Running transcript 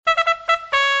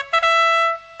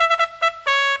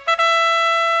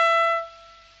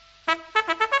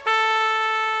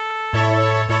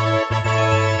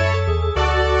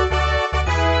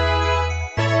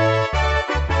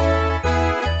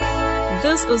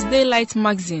is Daylight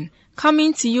Magazine,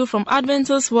 coming to you from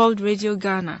Adventist World Radio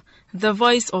Ghana, the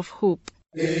voice of hope.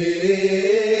 AWR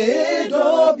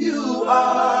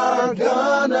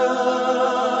Ghana,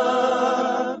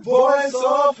 voice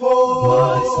of hope.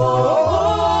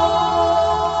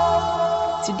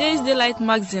 Today's Daylight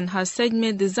Magazine has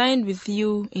segment designed with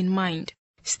you in mind.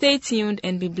 Stay tuned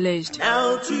and be blessed.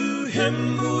 Now to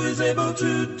him who is able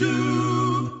to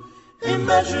do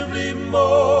immeasurably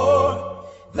more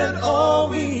than all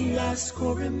we ask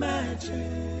or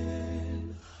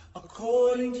imagine,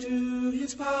 according to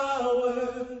his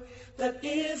power that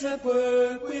is at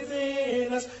work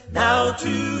within us. Now to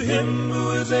him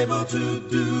who is able to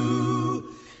do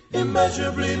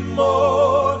immeasurably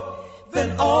more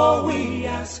than all we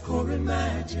ask or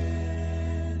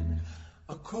imagine,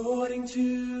 according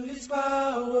to his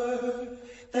power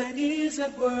that is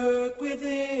at work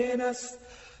within us.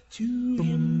 To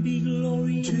him be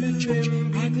glory in the church,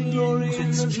 and glory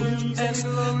in the church, and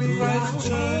Christ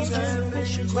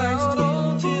Jesus, Christ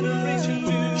all generations.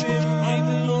 To him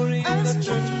and glory in the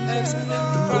church, and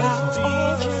Christ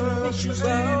Jesus,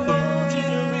 all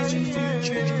generations.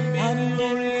 To him and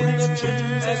glory in the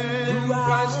church, and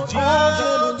Christ Jesus.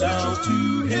 Now to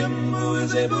him who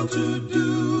is able to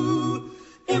do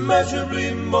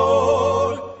immeasurably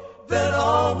more than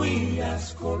all we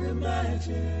ask or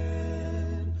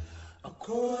imagine,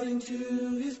 according to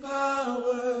his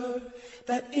power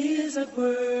that is at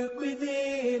work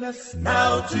within us.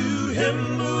 Now to him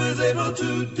who is able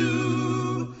to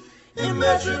do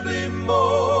immeasurably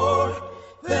more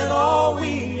than all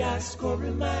we ask or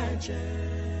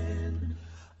imagine,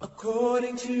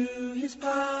 according to his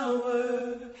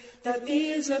power that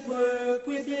is at work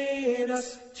within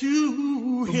us.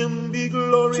 To him be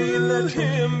glory in the church,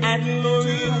 and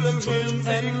glory in the church,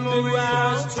 and glory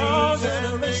throughout all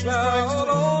generations,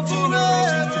 all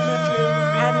generations.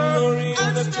 And glory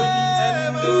in the church,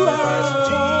 and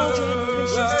throughout all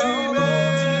generations,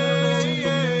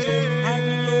 and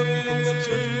glory in the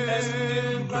church,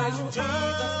 and Christ Jesus.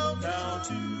 Now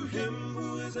to him who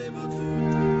is able to.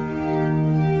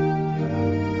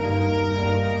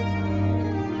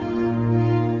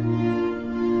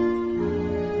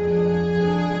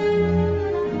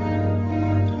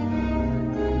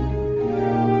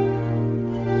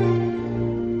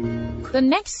 The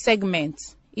next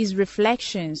segment is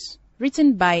Reflections,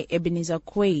 written by Ebenezer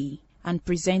Quay and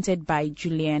presented by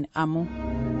Julian Amu.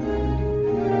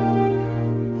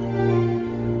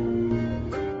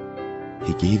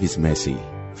 He gave his mercy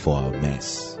for our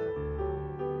mess.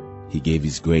 He gave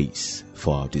his grace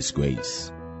for our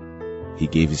disgrace. He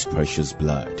gave his precious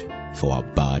blood for our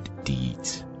bad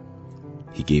deeds.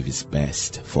 He gave his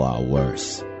best for our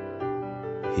worst.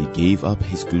 He gave up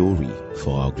his glory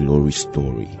for our glory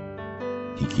story.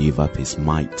 He gave up his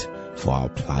might for our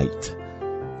plight.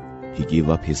 He gave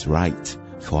up his right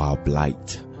for our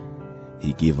blight.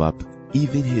 He gave up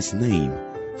even his name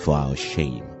for our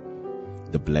shame.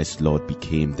 The blessed Lord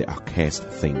became the accursed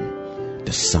thing.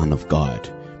 The Son of God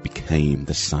became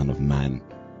the Son of Man.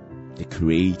 The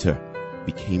Creator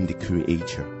became the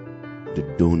Creator. The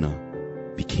donor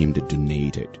became the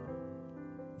donated.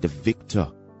 The victor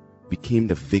became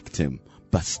the victim,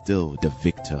 but still the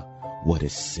victor. What a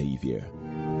Savior.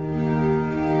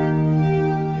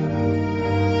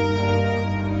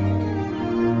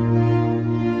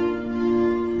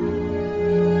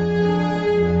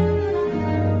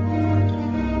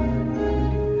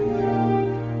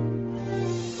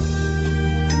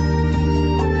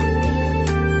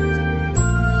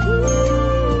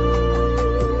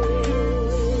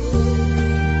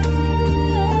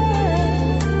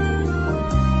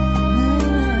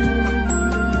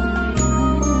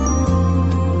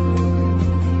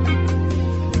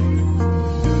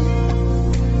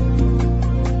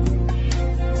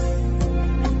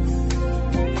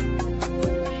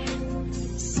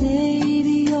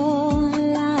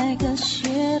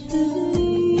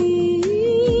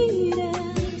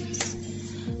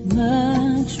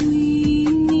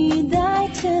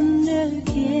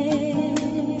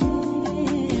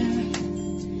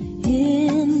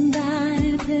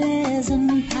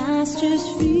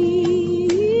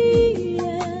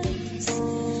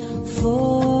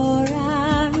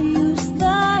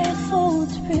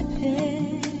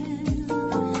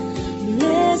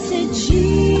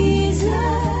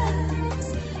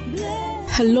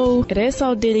 Hello, it is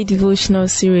our daily devotional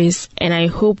series, and I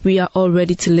hope we are all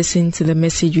ready to listen to the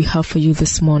message we have for you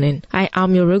this morning. I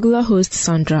am your regular host,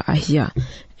 Sandra Ahia,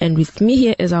 and with me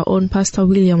here is our own Pastor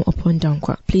William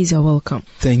Opondankwa. Please, you're welcome.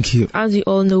 Thank you. As you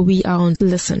all know, we are on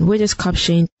Listen, which is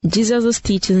captioned Jesus'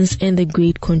 Teachings and the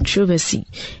Great Controversy.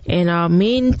 And our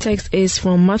main text is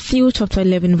from Matthew chapter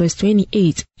 11 verse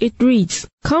 28. It reads,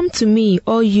 "Come to me,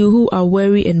 all you who are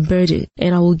weary and burdened,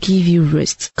 and I will give you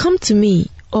rest. Come to me,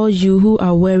 all you who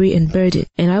are weary and burdened,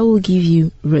 and I will give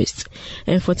you rest."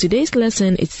 And for today's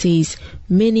lesson, it says,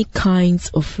 many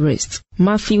kinds of rest.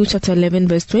 Matthew chapter 11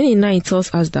 verse 29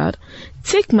 tells us that,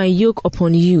 "Take my yoke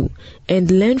upon you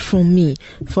and learn from me,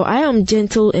 for I am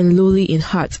gentle and lowly in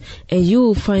heart, and you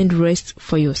will find rest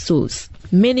for your souls."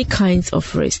 Many kinds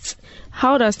of rest.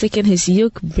 How does taking his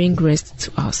yoke bring rest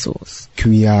to our souls?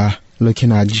 We are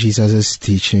looking at Jesus'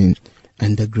 teaching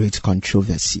and the great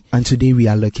controversy. And today we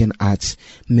are looking at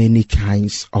many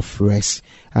kinds of rest,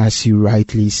 as you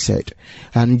rightly said.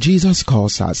 And Jesus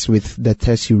calls us with the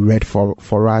text you read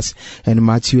for us in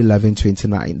Matthew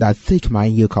 11:29, that take my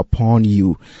yoke upon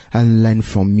you and learn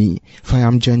from me, for I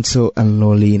am gentle and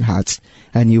lowly in heart,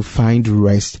 and you find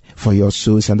rest for your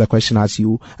souls. And the question, as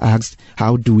you asked,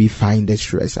 how do we find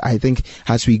this rest? I think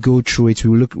as we go through it,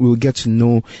 we'll get to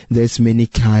know there's many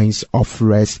kinds of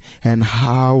rest and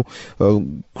how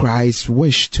Christ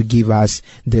wished to give us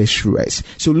this rest.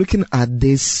 So looking at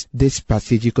this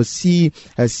passage, you could see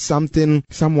as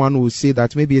someone will say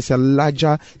that maybe it's a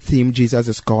larger theme. Jesus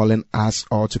is calling us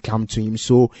all to come to him,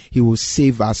 so he will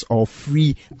save us or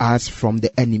free us from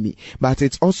the enemy. But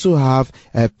it also have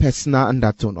a personal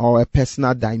undertone or a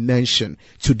personal dimension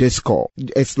to this call.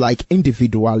 It's like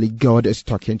individually God is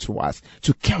talking to us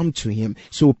to come to him.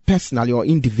 So personally or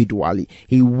individually,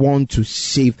 he wants to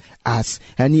save us,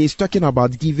 and he is talking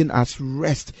about giving us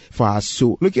rest for our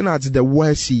soul. Looking at the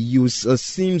words he used,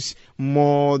 seems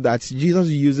more that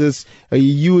Jesus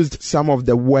used some of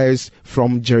the words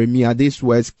from Jeremiah. These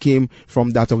words came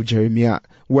from that of Jeremiah,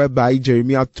 whereby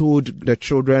Jeremiah told the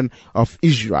children of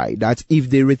Israel that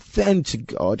if they return to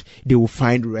God, they will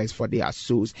find rest for their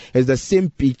souls. It's the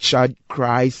same picture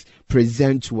Christ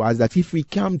present to us, that if we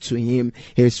come to him,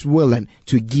 he is willing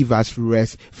to give us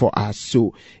rest for our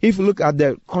soul. If you look at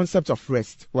the concept of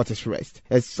rest, what is rest?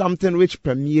 It's something which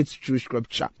permeates through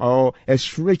scripture, or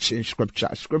is rich in scripture.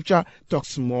 Scripture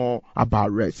talks more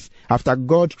about rest. After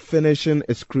God finishing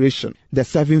his creation, the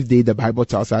seventh day, the Bible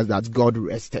tells us that God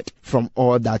rested from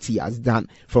all that he has done,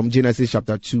 from Genesis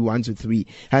chapter 2, 1-3.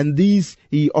 And these,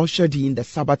 he ushered in the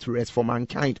Sabbath rest for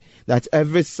mankind, that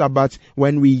every Sabbath,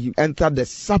 when we enter the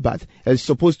Sabbath, is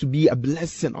supposed to be a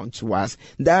blessing unto us.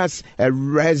 That's a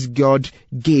rest God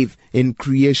gave in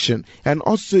creation. And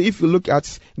also, if you look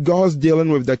at God's dealing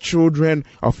with the children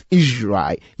of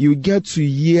Israel, you get to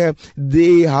hear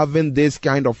they having this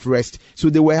kind of rest. So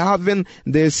they were having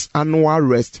this annual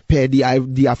rest per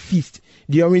their feast.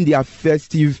 During their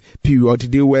festive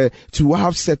period, they were to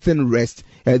have certain rest.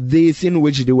 Days in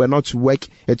which they were not to work,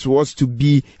 it was to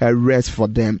be a rest for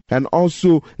them. And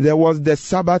also there was the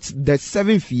Sabbath, the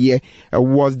seventh year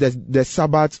was the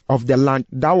Sabbath of the land.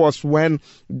 That was when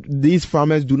these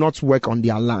farmers do not work on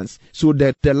their lands, so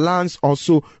that the lands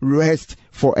also rest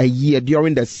for a year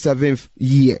during the seventh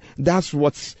year. That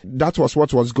was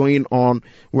what was going on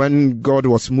when God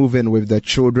was moving with the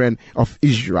children of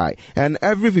Israel. And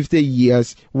every 50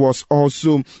 years was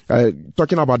also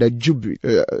talking about the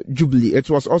Jubilee. It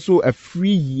was also a free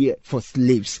year for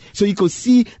slaves. So you could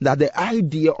see that the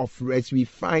idea of rest, we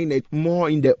find it more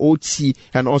in the OT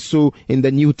and also in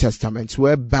the New Testament,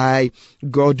 whereby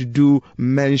God do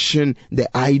mention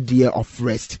the idea of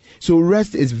rest. So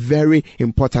rest is very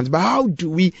important. But how do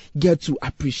we get to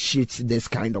appreciate this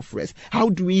kind of rest? How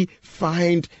do we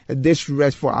find this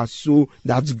rest for our soul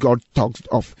that God talks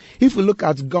of? If we look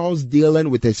at God's dealing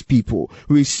with his people,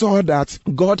 we saw that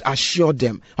God assured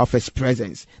them of his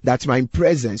presence, that my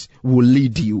presence will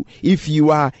lead you. If you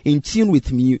are in tune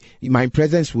with me, my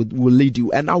presence will lead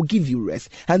you, and I'll give you rest.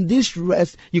 And this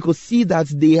rest, you could see that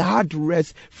they had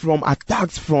rest from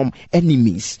attacks from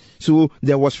enemies. So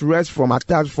there was rest from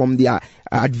attacks from their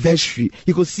adversary.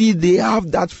 You could see they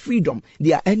have that freedom.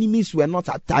 Their enemies were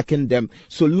not attacking them,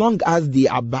 so long as they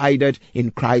abided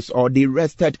in Christ, or they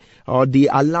rested, or they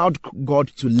allowed God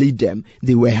to lead them,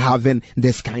 they were having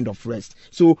this kind of rest.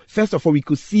 So first of all, we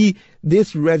could see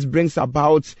this rest brings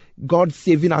about God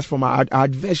saving us from our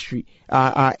adversary,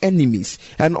 our enemies,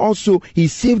 and also he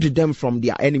saved them from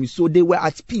their enemies, so they were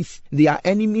at peace. Their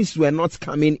enemies were not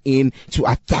coming in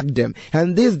to attack them,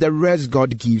 and this is the rest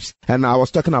God gives. And I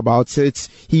was talking about it,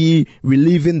 he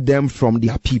relieving them from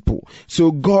their people.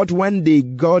 So God, when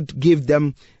God gave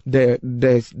them the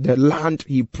land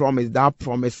he promised, that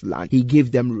promised land, he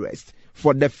gave them rest.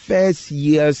 For the first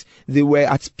years, they were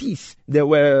at peace. There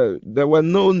were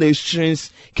no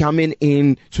nations coming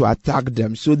in to attack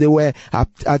them. So they were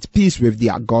at peace with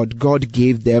their God. God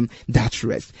gave them that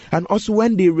rest. And also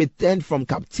when they returned from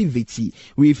captivity,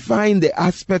 we find the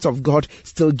aspect of God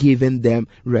still giving them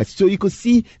rest. So you could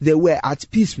see they were at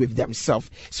peace with themselves.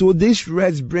 So this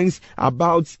rest brings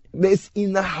about this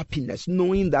inner happiness,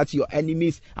 knowing that your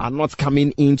enemies are not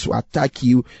coming in to attack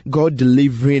you, God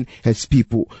delivering his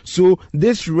people. So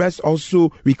this rest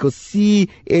also, we could see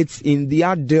it in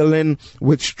their dealing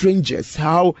with strangers,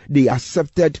 how they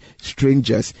accepted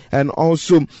strangers, and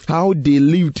also how they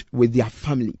lived with their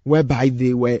family, whereby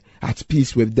they were at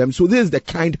peace with them. So this is the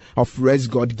kind of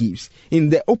rest God gives. In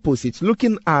the opposite,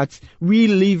 looking at we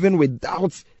living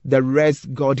without the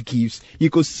rest God gives, you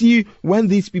could see when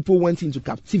these people went into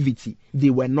captivity,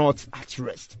 they were not at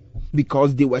rest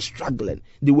because they were struggling,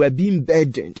 they were being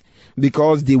burdened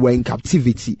because they were in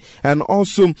captivity. And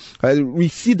also we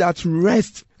see that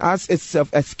rest as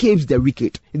itself escapes the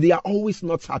wicked. They are always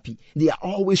not happy, they are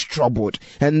always troubled,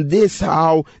 and this is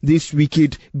how these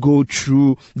wicked go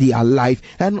through their life.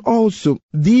 And also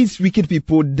these wicked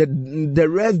people, the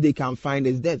rest they can find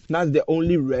is death. That's the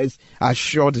only rest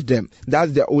assured them,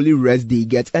 that's the only rest they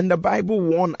get. And the Bible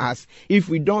warns us, if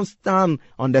we don't stand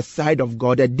on the side of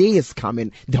God, a day is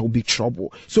coming, there will be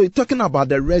trouble. So talking about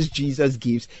the rest Jesus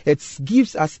gives, it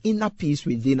gives us inner peace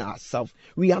within ourselves.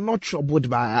 We are not troubled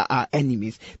by our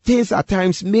enemies. Things at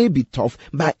times may be tough,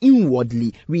 but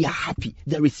inwardly we are happy.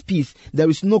 There is peace. There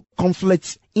is no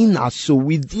conflict in us. So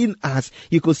within us,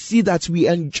 you could see that we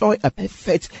enjoy a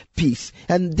perfect peace.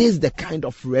 And this is the kind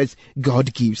of rest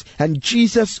God gives. And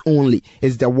Jesus only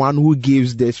is the one who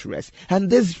gives this rest. And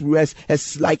this rest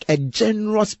is like a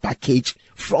generous package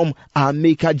from our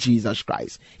Maker Jesus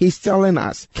Christ. He's telling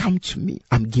us, come to me,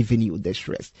 I'm giving you this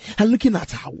rest. And looking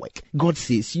at our work, God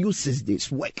says, use 6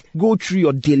 days work, go through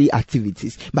your daily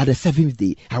activities, but the 7th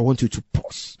day I want you to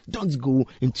pause. Don't go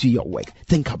into your work,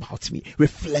 think about me,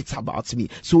 reflect about me,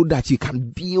 so that you can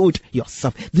build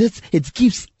yourself. It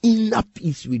gives inner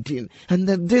peace within, and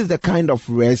then this is the kind of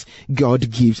rest God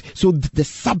gives. So the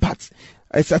Sabbath,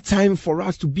 it's a time for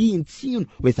us to be in tune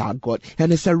with our God,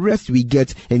 and it's a rest we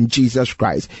get in Jesus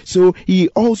Christ. So he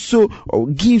also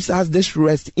gives us this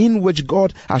rest in which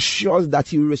God assures that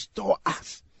he will restore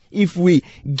us if we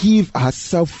give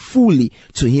ourselves fully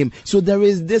to him. So there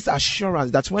is this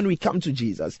assurance that when we come to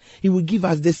Jesus, he will give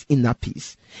us this inner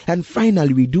peace. And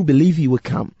finally, we do believe he will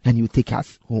come and he will take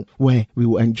us home, where we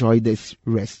will enjoy this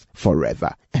rest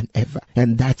forever and ever.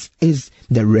 And that is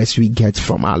the rest we get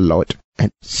from our Lord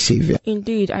and Savior.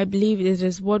 Indeed, I believe it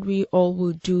is what we all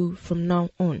will do from now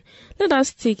on. Let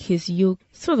us take his yoke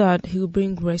so that he will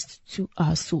bring rest to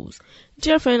our souls.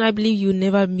 Dear friend, I believe you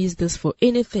never miss this for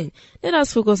anything. Let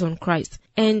us focus on Christ,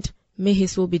 and may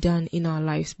his will be done in our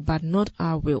lives, but not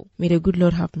our will. May the good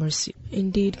Lord have mercy.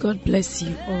 Indeed, God bless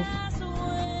you all.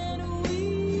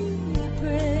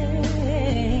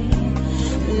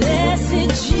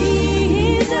 Blessed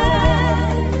Jesus,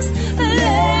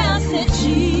 blessed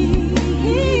Jesus,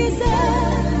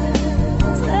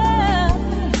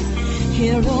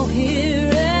 hear, oh,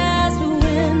 hear us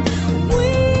when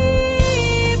we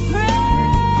pray.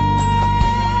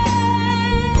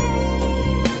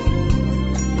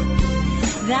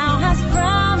 Thou hast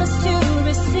promised to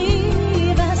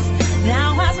receive us,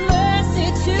 thou hast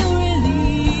mercy to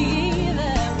relieve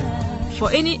us.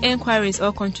 For any enquiries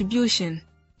or contribution,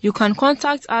 you can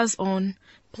contact us on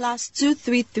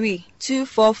 +233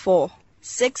 244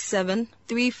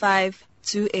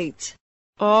 673528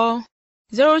 or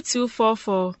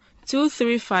 0244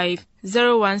 235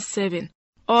 017,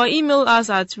 or email us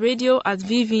at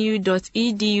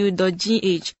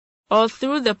radio@vvu.edu.gh, or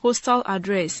through the postal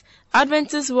address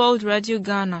Adventist World Radio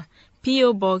Ghana,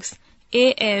 P.O. Box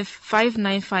AF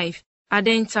 595,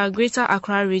 Adenta, Greater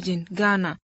Accra Region,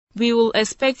 Ghana. We will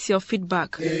expect your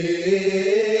feedback.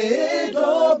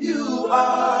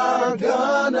 AWR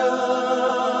Ghana,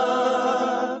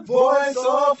 Voice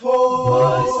of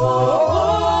Hope.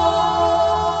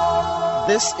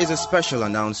 This is a special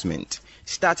announcement.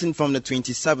 Starting from the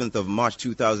 27th of March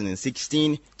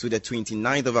 2016 to the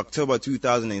 29th of October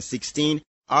 2016,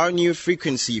 our new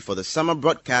frequency for the summer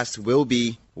broadcast will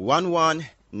be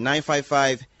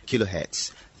 11955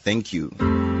 kilohertz. Thank you.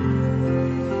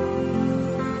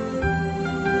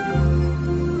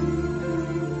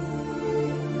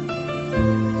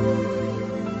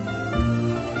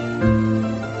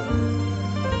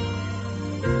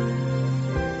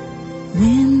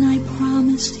 When I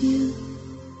promised you,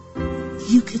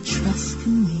 you could trust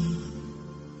in me.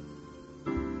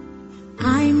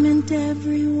 I meant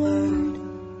every word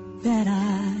that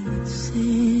I said.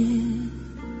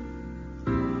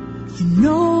 You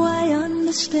know I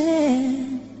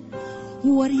understand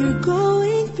what you're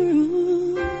going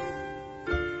through.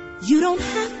 You don't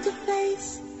have to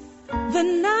face the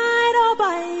night all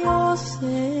by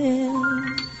yourself.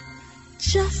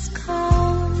 Just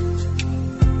come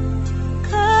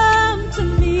to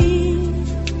me.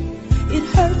 It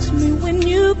hurts me when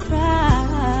you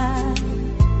cry.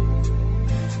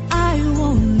 I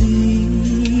won't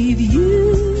leave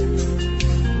you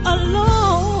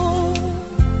alone.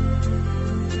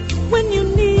 When you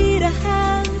need a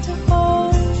hand to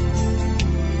hold,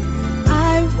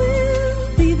 I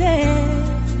will be there.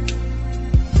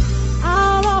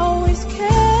 I'll always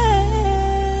care.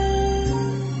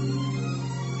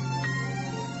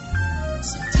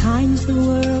 Sometimes the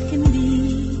world can be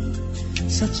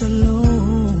such a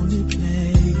lonely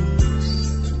place,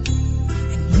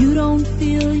 and you don't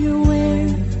feel you're where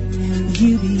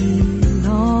you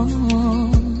belong.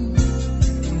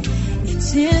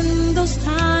 It's in those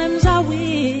times I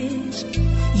wish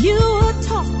you would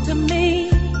talk to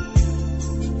me.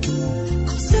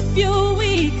 'Cause if you're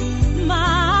weak,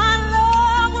 my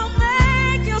love will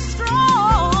make you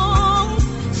strong.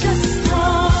 Just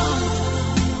come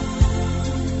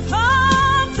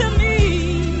to me.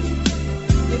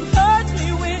 It hurts me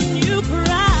when you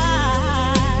cry.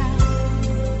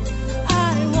 I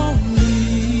won't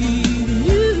leave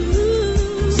you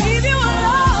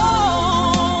alone.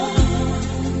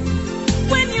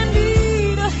 When you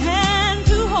need a hand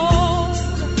to hold,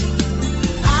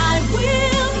 I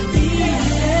will be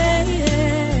there.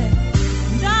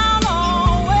 And I'll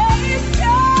always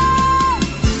care.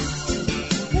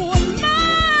 What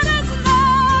matters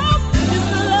most is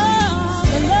the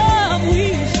love we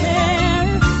share.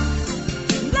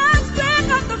 Let's pick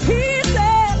up the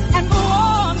pieces and go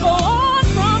on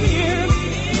from here.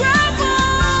 Grab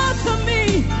hold to me,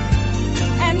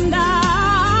 and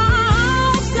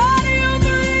I'll set you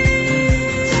free.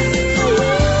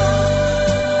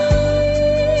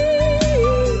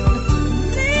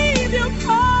 Leave your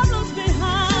problems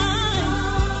behind.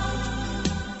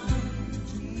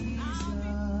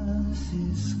 Jesus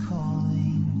is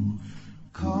calling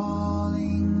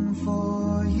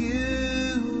for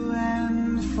you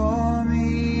and for me.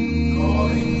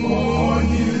 Calling for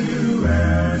you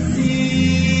and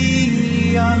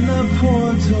me. On the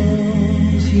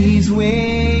portals, he's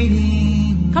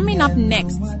waiting. Coming up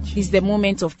next is the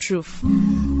moment of truth.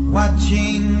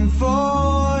 Watching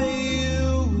for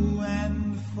you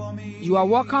and for me. You are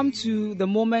welcome to the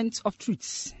moment of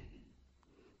truth.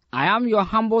 I am your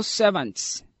humble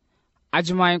servant,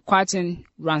 Ajimai Kwatin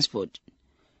Ransford.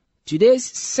 Today's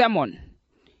sermon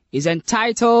is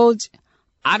entitled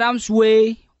Adam's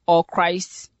Way or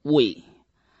Christ's Way.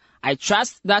 I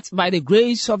trust that by the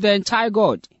grace of the entire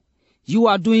God, you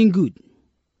are doing good.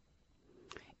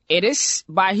 It is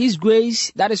by His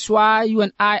grace that is why you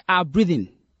and I are breathing.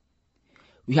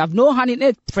 We have no hand in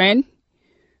it, friend.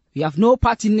 We have no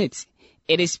part in it.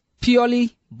 It is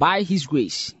purely by His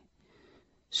grace.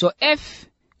 So if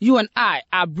you and I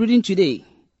are breathing today,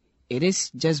 it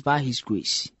is just by His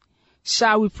grace.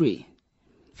 Shall we pray?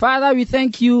 Father, we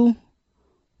thank you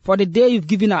for the day you've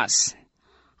given us.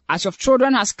 As your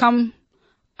children has come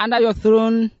under your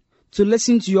throne to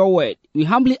listen to your word, we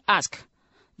humbly ask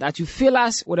that you fill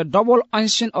us with a double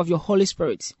unction of your Holy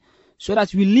Spirit, so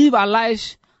that we live our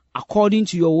lives according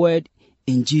to your word,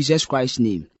 in Jesus Christ's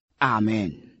name.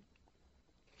 Amen.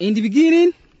 In the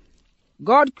beginning,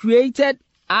 God created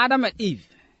Adam and Eve.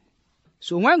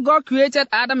 So when God created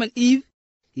Adam and Eve,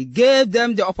 He gave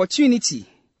them the opportunity.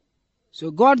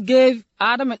 So God gave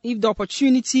Adam and Eve the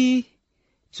opportunity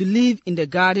to live in the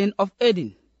Garden of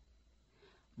Eden.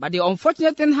 But the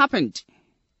unfortunate thing happened.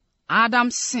 Adam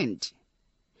sinned.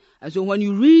 And so when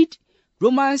you read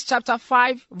Romans chapter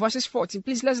 5 verses 14,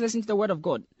 please let's listen to the word of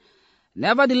God.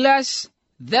 Nevertheless,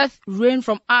 death reigned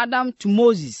from Adam to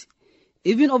Moses,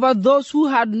 even over those who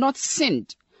had not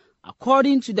sinned,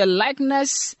 according to the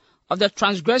likeness of the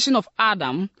transgression of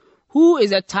Adam, who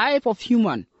is a type of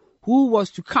human who was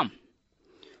to come.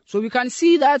 So we can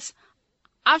see that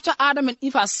after Adam and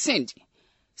Eve had sinned,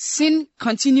 sin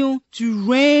continued to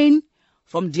reign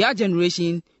from their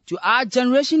generation to our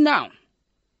generation now.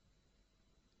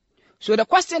 So the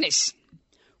question is,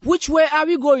 which way are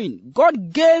we going?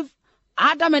 God gave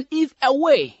Adam and Eve a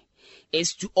way,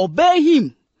 is to obey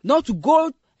Him, not to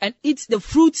go and eat the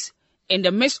fruits in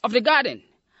the midst of the garden.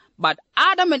 But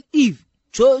Adam and Eve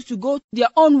chose to go their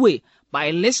own way by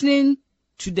listening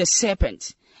to the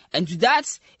serpent. And to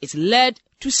that, it led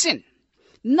to sin.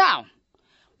 Now,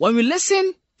 when we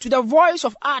listen to the voice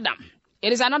of Adam,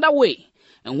 it is another way.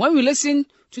 And when we listen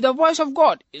to the voice of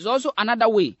God, it's also another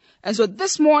way. And so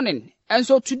this morning, and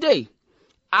so today,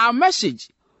 our message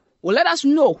will let us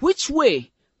know which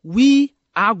way we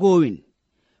are going.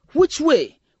 Which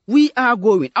way we are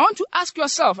going. I want you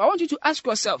to ask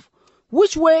yourself,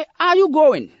 which way are you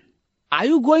going? Are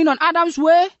you going on Adam's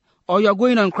way or you're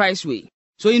going on Christ's way?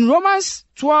 So in Romans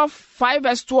 5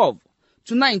 verse 12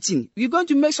 to 19, we're going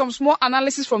to make some small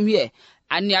analysis from here.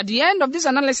 And at the end of this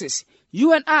analysis,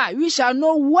 you and I, we shall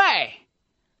know where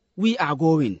we are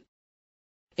going.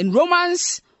 In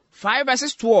Romans 5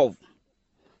 verses 12,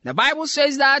 the Bible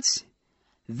says that,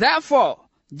 therefore,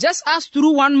 just as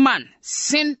through one man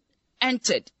sin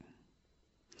entered,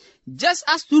 just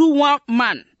as through one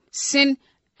man sin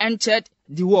entered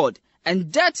the world,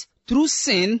 and death through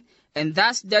sin, and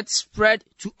thus death spread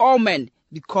to all men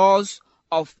because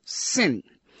of sin.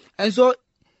 And so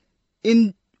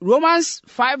in Romans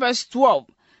 5 verse 12,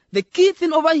 the key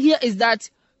thing over here is that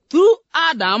through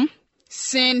Adam,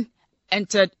 sin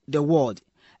entered the world.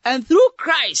 And through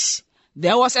Christ,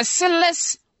 there was a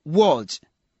sinless world.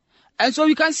 And so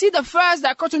you can see the first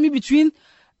dichotomy between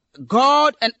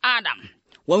God and Adam.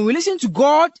 When we listen to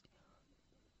God,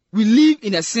 we live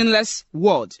in a sinless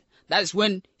world. That is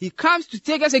when he comes to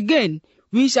take us again,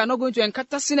 we shall not going to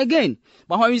encounter sin again.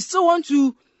 But when we still want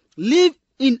to live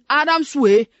in Adam's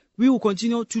way, we will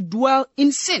continue to dwell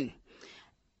in sin.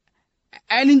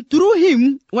 And through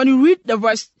him, when you read the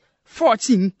verse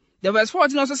 14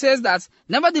 also says that,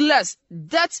 nevertheless,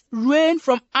 death reigned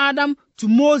from Adam to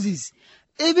Moses,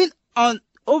 even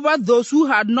over those who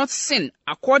had not sinned,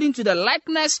 according to the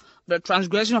likeness of the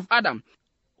transgression of Adam,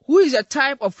 who is a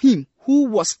type of him who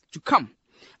was to come.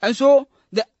 And so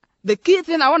the key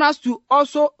thing I want us to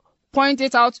also point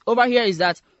it out over here is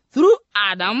that through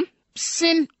Adam,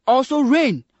 sin also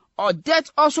reigned, or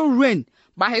death also reigned.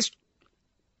 By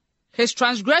his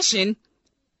transgression,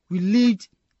 we lived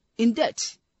in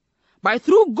death. But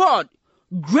through God,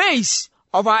 grace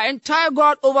of our entire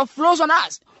God overflows on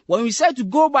us. When we say to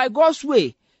go by God's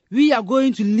way, we are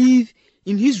going to live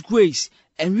in his grace,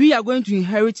 and we are going to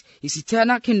inherit his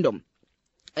eternal kingdom.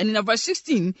 And in verse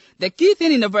 16, the key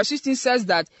thing in verse 16 says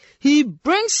that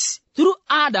through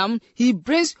Adam, he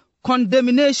brings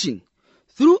condemnation.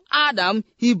 Through Adam,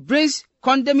 he brings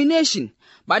condemnation.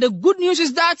 But the good news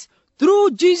is that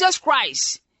through Jesus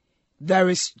Christ, there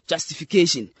is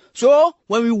justification. So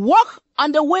when we walk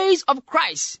on the ways of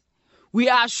Christ, we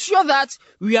are sure that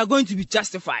we are going to be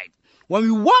justified. When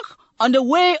we walk on the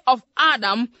way of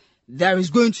Adam, there is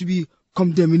going to be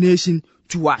condemnation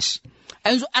to us.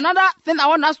 And so another thing I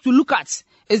want us to look at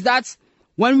is that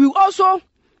when we also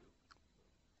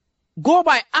go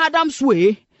by Adam's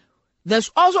way,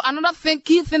 there's also another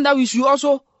key thing that we should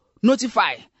also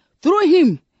notify. Through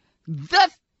him,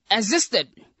 death existed.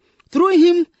 Through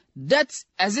him, death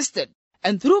existed.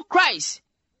 And through Christ,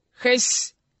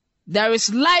 there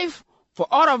is life for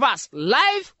all of us.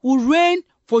 Life will reign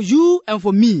for you and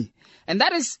for me. And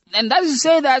that is to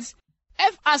say that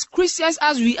if as Christians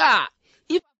as we are,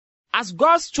 if as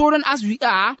God's children as we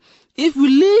are, if we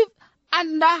live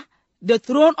under the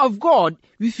throne of God,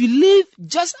 if we live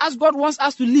just as God wants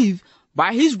us to live,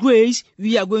 by his grace,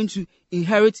 we are going to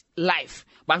inherit life.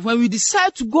 But when we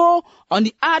decide to go on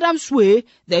the Adam's way,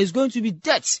 there is going to be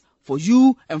death for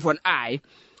you and for I.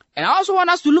 And I also want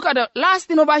us to look at the last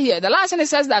thing over here. The last thing it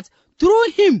says that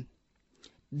through him,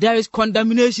 there is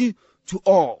condemnation to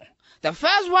all. The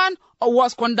first one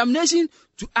was condemnation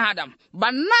to Adam.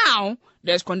 But now,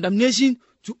 there's condemnation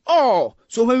to all.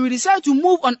 So when we decide to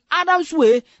move on Adam's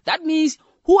way, that means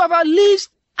whoever lives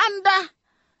under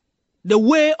the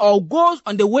way or goes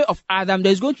on the way of Adam,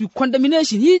 there's going to be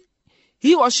condemnation.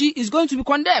 He or she is going to be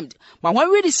condemned. But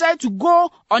when we decide to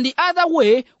go on the other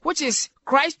way, which is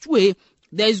Christ's way,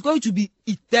 there is going to be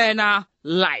eternal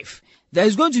life. There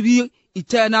is going to be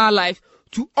eternal life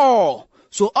to all.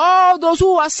 So all those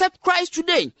who accept Christ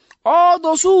today, all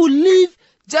those who live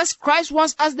just Christ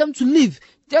wants them to live,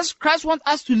 just Christ wants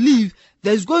us to live,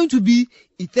 there is going to be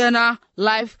eternal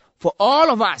life for all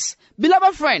of us.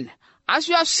 Beloved friend, as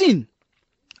you have seen,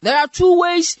 there are two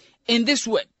ways in this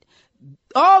world.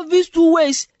 All these two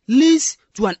ways leads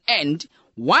to an end.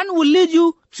 One will lead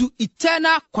you to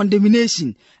eternal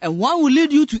condemnation, and one will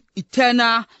lead you to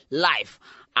eternal life.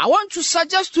 I want to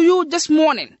suggest to you this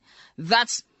morning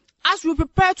that as we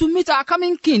prepare to meet our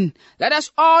coming King, let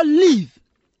us all live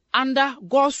under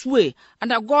God's way,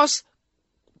 under God's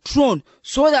throne,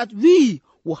 so that we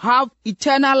will have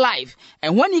eternal life.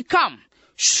 And when he comes,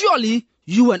 surely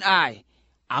you and I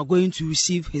are going to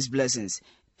receive his blessings.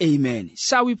 Amen.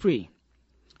 Shall we pray?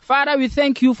 Father, we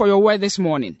thank you for your word this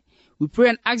morning. We pray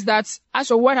and ask that as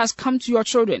your word has come to your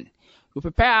children, we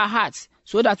prepare our hearts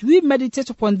so that we meditate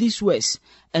upon these words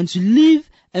and to live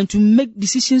and to make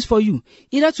decisions for you,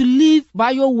 either to live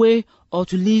by your way or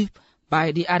to live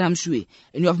by the Adam's way.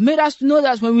 And you have made us to know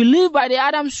that when we live by the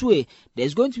Adam's way,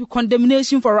 there's going to be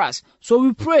condemnation for us. So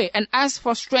we pray and ask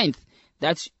for strength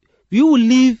that we will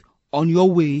live on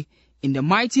your way. In the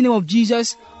mighty name of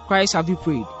Jesus Christ have we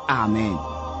prayed. Amen.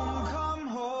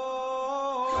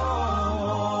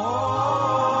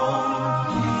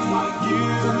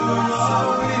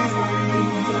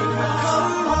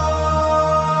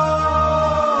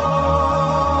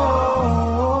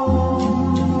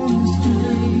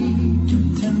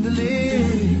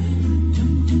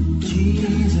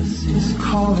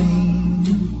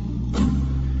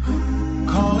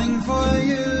 Calling for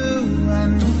you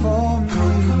and for me.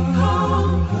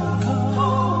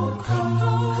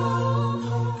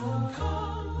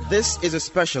 This is a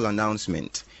special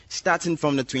announcement. Starting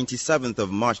from the 27th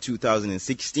of March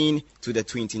 2016 to the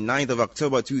 29th of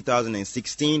October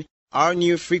 2016, our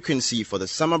new frequency for the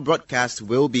summer broadcast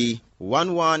will be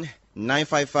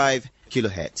 11955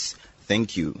 kilohertz.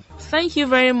 Thank you. Thank you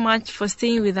very much for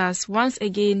staying with us. Once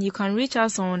again, you can reach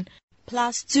us on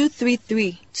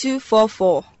 +233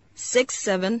 244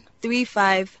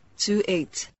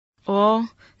 673528 or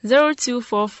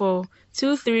 0244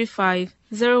 235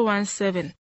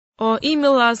 017, or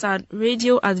email us at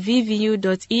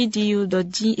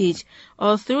radio@vvu.edu.gh,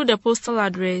 or through the postal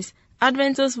address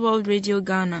Adventist World Radio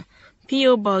Ghana,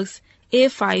 P.O. Box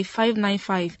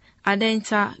A5595,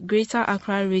 Adenta, Greater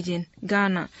Accra Region,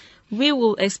 Ghana. We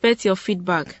will expect your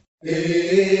feedback.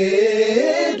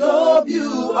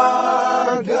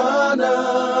 AWR Ghana,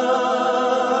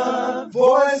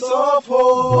 Voice of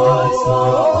Hope.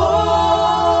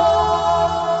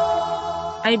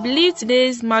 I believe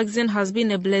today's magazine has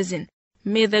been a blessing.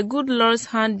 May the good Lord's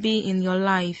hand be in your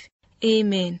life.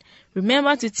 Amen.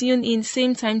 Remember to tune in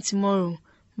same time tomorrow.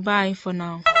 Bye for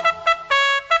now.